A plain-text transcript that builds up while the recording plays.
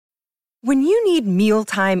When you need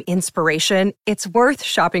mealtime inspiration, it's worth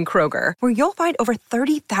shopping Kroger, where you'll find over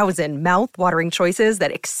 30,000 mouth-watering choices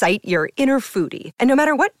that excite your inner foodie. And no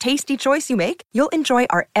matter what tasty choice you make, you'll enjoy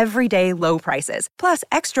our everyday low prices, plus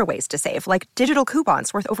extra ways to save, like digital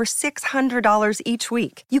coupons worth over $600 each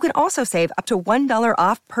week. You can also save up to $1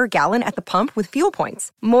 off per gallon at the pump with fuel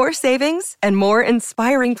points. More savings and more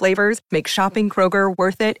inspiring flavors make shopping Kroger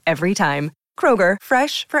worth it every time. Kroger,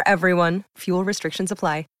 fresh for everyone. Fuel restrictions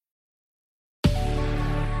apply.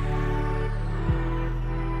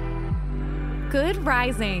 Good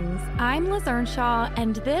risings. I'm Liz Earnshaw,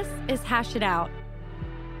 and this is Hash It Out.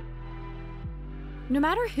 No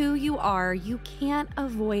matter who you are, you can't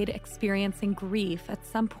avoid experiencing grief at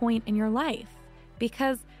some point in your life,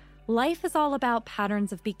 because life is all about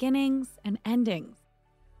patterns of beginnings and endings.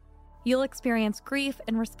 You'll experience grief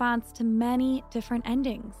in response to many different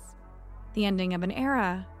endings: the ending of an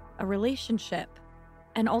era, a relationship,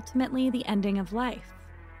 and ultimately the ending of life.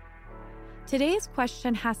 Today's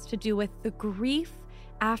question has to do with the grief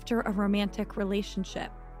after a romantic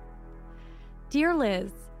relationship. Dear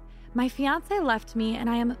Liz, my fiance left me and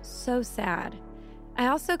I am so sad. I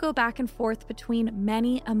also go back and forth between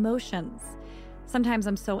many emotions. Sometimes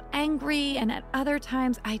I'm so angry, and at other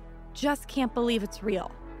times I just can't believe it's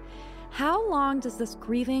real. How long does this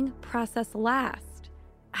grieving process last?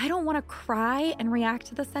 I don't want to cry and react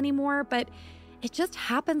to this anymore, but it just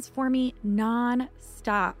happens for me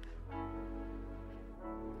non-stop.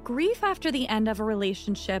 Grief after the end of a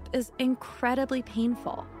relationship is incredibly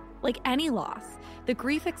painful. Like any loss, the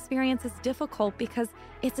grief experience is difficult because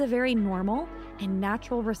it's a very normal and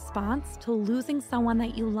natural response to losing someone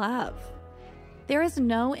that you love. There is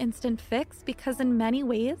no instant fix because in many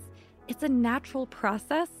ways, it's a natural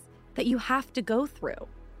process that you have to go through.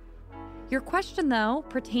 Your question, though,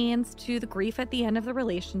 pertains to the grief at the end of the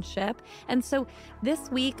relationship, and so this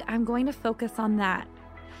week I'm going to focus on that.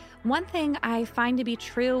 One thing I find to be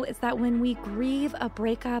true is that when we grieve a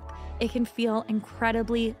breakup, it can feel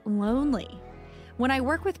incredibly lonely. When I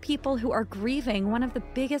work with people who are grieving, one of the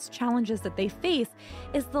biggest challenges that they face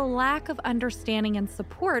is the lack of understanding and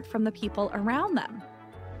support from the people around them.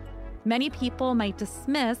 Many people might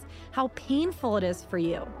dismiss how painful it is for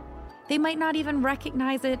you. They might not even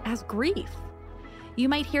recognize it as grief. You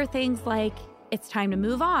might hear things like, "It's time to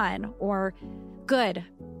move on," or "Good,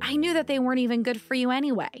 I knew that they weren't even good for you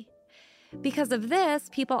anyway." Because of this,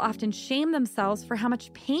 people often shame themselves for how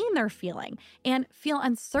much pain they're feeling and feel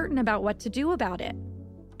uncertain about what to do about it.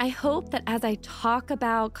 I hope that as I talk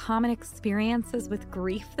about common experiences with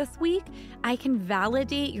grief this week, I can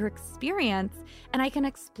validate your experience and I can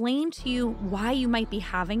explain to you why you might be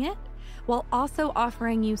having it, while also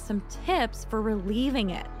offering you some tips for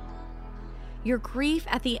relieving it. Your grief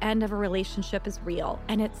at the end of a relationship is real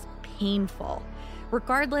and it's painful.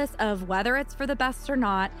 Regardless of whether it's for the best or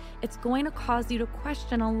not, it's going to cause you to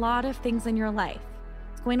question a lot of things in your life.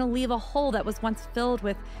 It's going to leave a hole that was once filled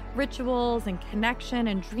with rituals and connection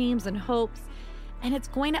and dreams and hopes. And it's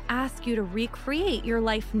going to ask you to recreate your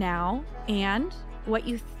life now and what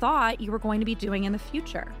you thought you were going to be doing in the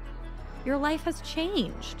future. Your life has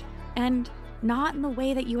changed, and not in the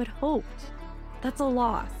way that you had hoped. That's a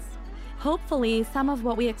loss. Hopefully, some of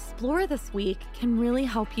what we explore this week can really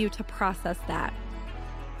help you to process that.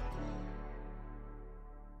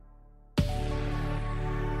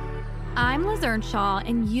 I'm Liz Earnshaw,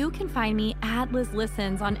 and you can find me at Liz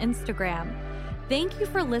Listens on Instagram. Thank you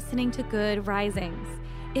for listening to Good Risings.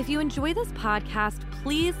 If you enjoy this podcast,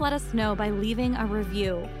 please let us know by leaving a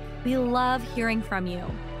review. We love hearing from you.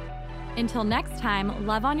 Until next time,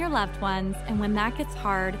 love on your loved ones, and when that gets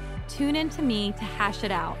hard, tune in to me to hash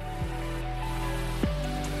it out.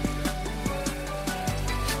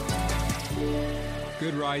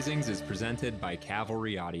 Good Risings is presented by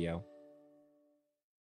Cavalry Audio.